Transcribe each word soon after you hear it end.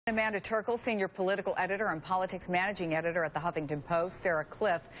Amanda Terkel, senior political editor and politics managing editor at the Huffington Post. Sarah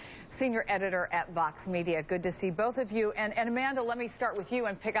Cliff, senior editor at Vox Media. Good to see both of you. And Amanda, let me start with you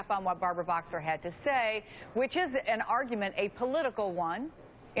and pick up on what Barbara Boxer had to say, which is an argument, a political one,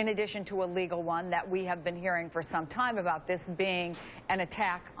 in addition to a legal one that we have been hearing for some time about this being an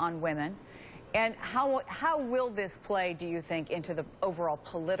attack on women. And how will this play, do you think, into the overall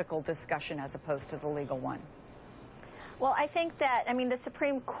political discussion as opposed to the legal one? Well, I think that, the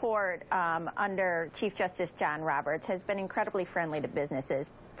Supreme Court under Chief Justice John Roberts has been incredibly friendly to businesses,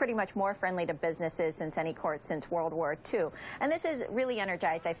 pretty much more friendly to businesses since any court since World War II. And this has really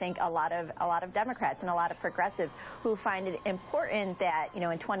energized, I think, a lot of Democrats and a lot of progressives who find it important that, in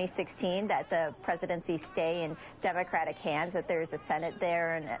 2016, that the presidency stay in Democratic hands, that there's a Senate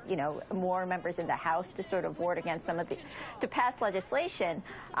there and, more members in the House to sort of ward against to pass legislation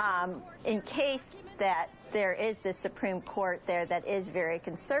in case that there is this Supreme Court there that is very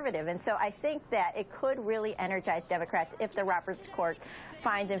conservative. And so I think that it could really energize Democrats if the Roberts Court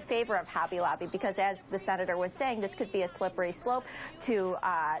finds in favor of Hobby Lobby, because as the senator was saying, this could be a slippery slope to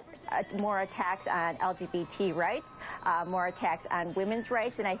more attacks on LGBT rights, more attacks on women's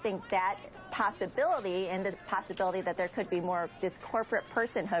rights. And I think that possibility, and the possibility that there could be more of this corporate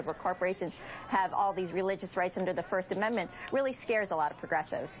personhood where corporations have all these religious rights under the First Amendment, really scares a lot of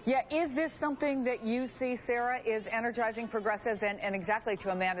progressives. Yeah, is this something that you see, Sarah, is energizing progressives? And exactly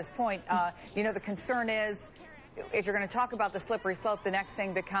to Amanda's point, the concern is, if you're going to talk about the slippery slope, the next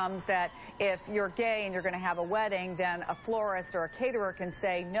thing becomes that if you're gay and you're going to have a wedding, then a florist or a caterer can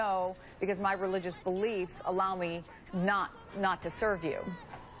say no because my religious beliefs allow me not to serve you.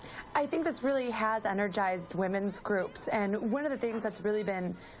 I think this really has energized women's groups, and one of the things that's really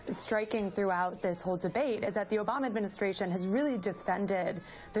been striking throughout this whole debate is that the Obama administration has really defended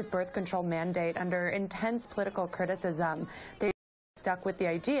this birth control mandate under intense political criticism. They stuck with the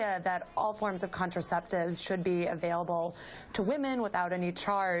idea that all forms of contraceptives should be available to women without any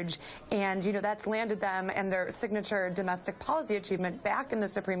charge. And, that's landed them and their signature domestic policy achievement back in the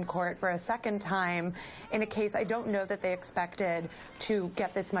Supreme Court for a second time in a case I don't know that they expected to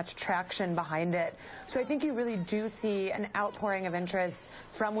get this much traction behind it. So I think you really do see an outpouring of interest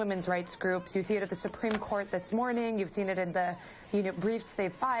from women's rights groups. You see it at the Supreme Court this morning. You've seen it in the briefs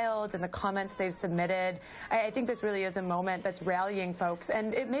they've filed and the comments they've submitted. I think this really is a moment that's rallying folks,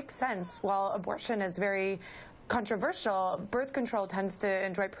 and it makes sense. While abortion is very controversial, birth control tends to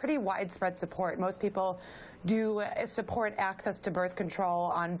enjoy pretty widespread support. Most people do support access to birth control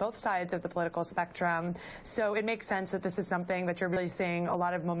on both sides of the political spectrum. So it makes sense that this is something that you're really seeing a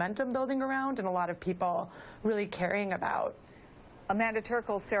lot of momentum building around and a lot of people really caring about. Amanda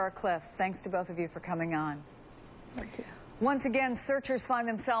Terkel, Sarah Cliff, thanks to both of you for coming on. Thank you. Once again, searchers find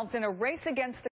themselves in a race against the